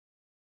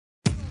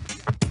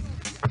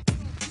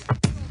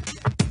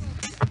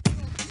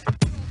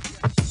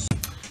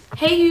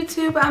Hey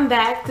YouTube, I'm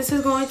back. This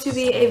is going to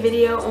be a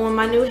video on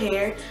my new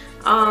hair.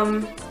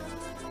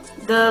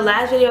 The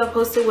last video I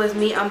posted was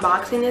me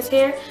unboxing this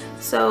hair,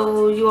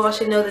 so you all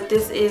should know that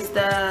this is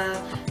the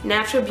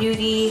Natural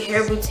Beauty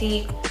Hair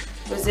Boutique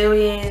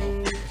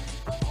Brazilian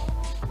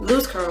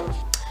Loose Curl.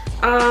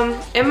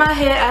 In my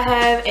head I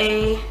have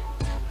a,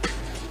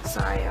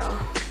 sorry y'all,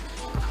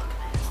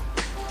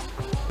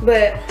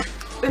 but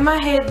in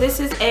my head this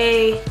is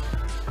I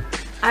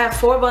have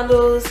 4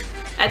 bundles.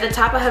 At the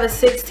top I have a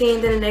 16,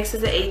 then the next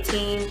is an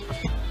 18,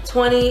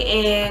 20,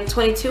 and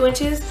 22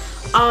 inches.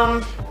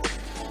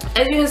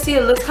 As you can see,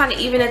 it looks kind of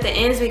even at the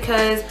ends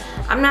because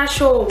I'm not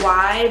sure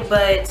why,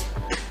 but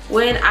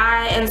when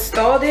I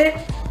installed it,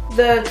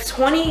 the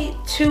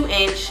 22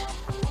 inch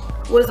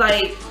was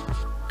like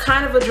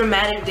kind of a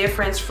dramatic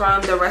difference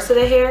from the rest of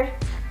the hair.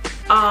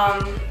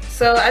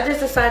 So I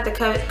just decided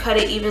to cut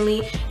it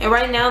evenly, and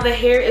right now the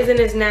hair is in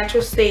its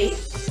natural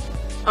state.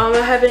 I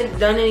haven't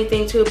done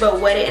anything to it but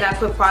wet it, and I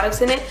put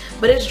products in it,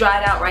 but it's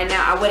dried out right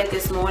now. I wet it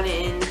this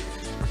morning, and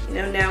you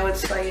know, now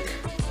it's like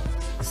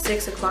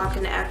 6 o'clock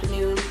in the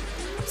afternoon.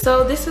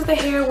 So this is the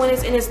hair when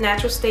it's in its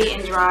natural state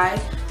and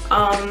dry.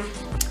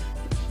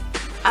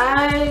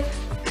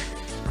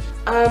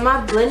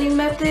 My blending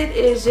method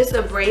is just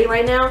a braid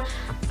right now.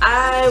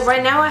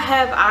 Right now I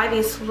have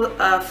Ivy's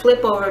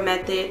flip over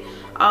method.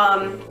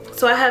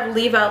 So I have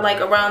leave out like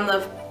around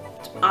the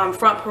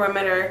front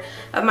perimeter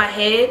of my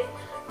head.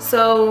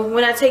 So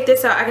when I take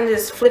this out, I can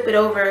just flip it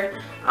over,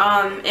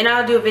 and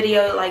I'll do a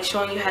video like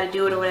showing you how to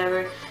do it or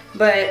whatever.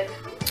 But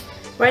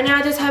right now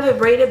I just have it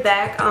braided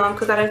back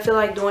because I didn't feel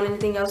like doing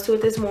anything else to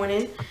it this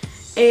morning.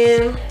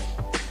 And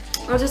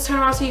I'll just turn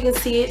around so you can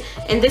see it.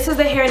 And this is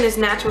the hair in its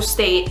natural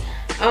state.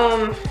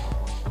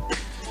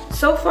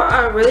 So far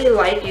I really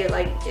like it.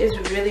 Like,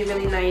 it's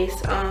really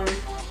nice.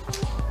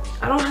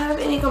 I don't have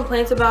any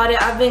complaints about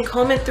it. I've been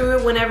combing through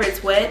it whenever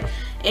it's wet,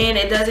 and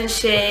it doesn't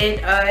shed.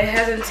 It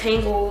hasn't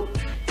tangled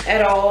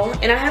at all,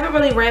 and I haven't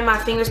really ran my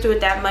fingers through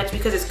it that much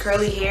because it's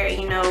curly hair.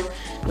 You know,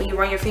 when you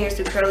run your fingers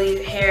through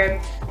curly hair,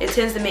 it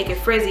tends to make it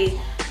frizzy.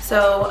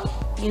 So,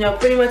 you know,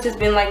 pretty much it's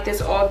been like this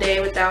all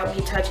day without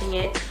me touching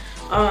it.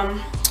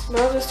 But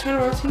I'll just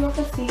turn around so you all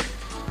can see.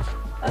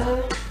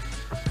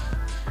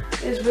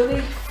 It's really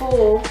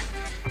full,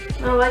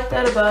 and I like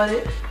that about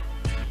it.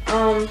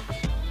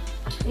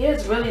 Yeah,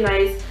 it's really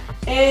nice.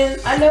 And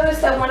I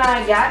noticed that when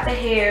I got the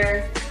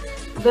hair,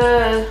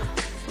 the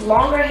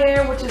longer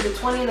hair, which is the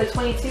 20 and the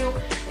 22,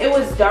 it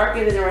was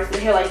darker than the rest of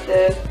the hair. Like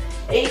the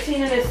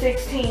 18 and the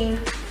 16,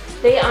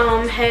 they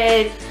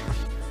had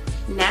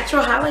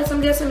natural highlights, I'm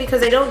guessing, because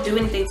they don't do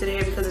anything to the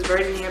hair because it's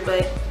virgin hair.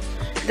 But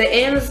the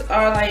ends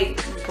are like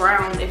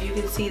brown, if you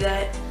can see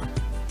that.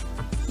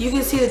 You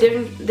can see the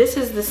difference. This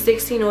is the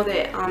 16 or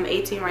the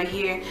 18 right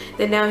here.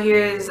 Then now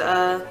here is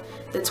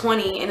the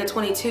 20 and the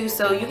 22,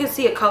 so you can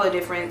see a color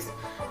difference.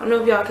 I don't know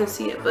if y'all can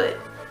see it, but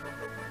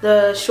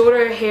the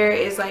shorter hair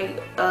is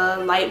like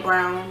light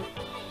brown,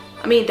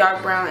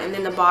 dark brown, and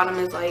then the bottom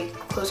is like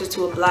closer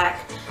to a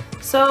black.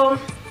 So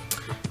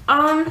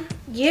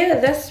yeah,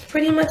 that's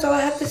pretty much all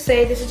I have to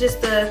say. This is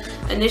just the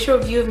initial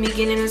review of me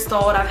getting it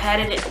installed. I've had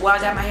it, well, I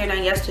got my hair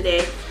done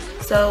yesterday,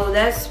 so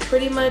that's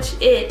pretty much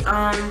it.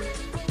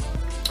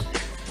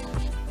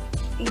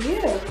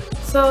 Yeah,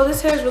 so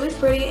this hair is really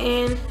pretty,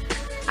 and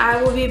I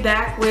will be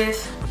back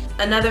with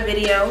another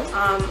video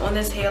on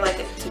this hair, like,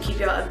 to keep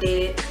y'all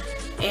updated,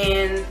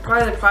 and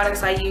part of the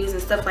products I use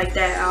and stuff like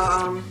that.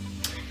 I'll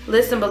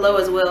list them below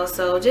as well,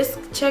 so just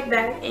check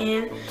back,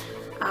 and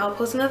I'll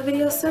post another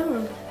video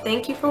soon.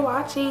 Thank you for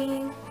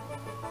watching.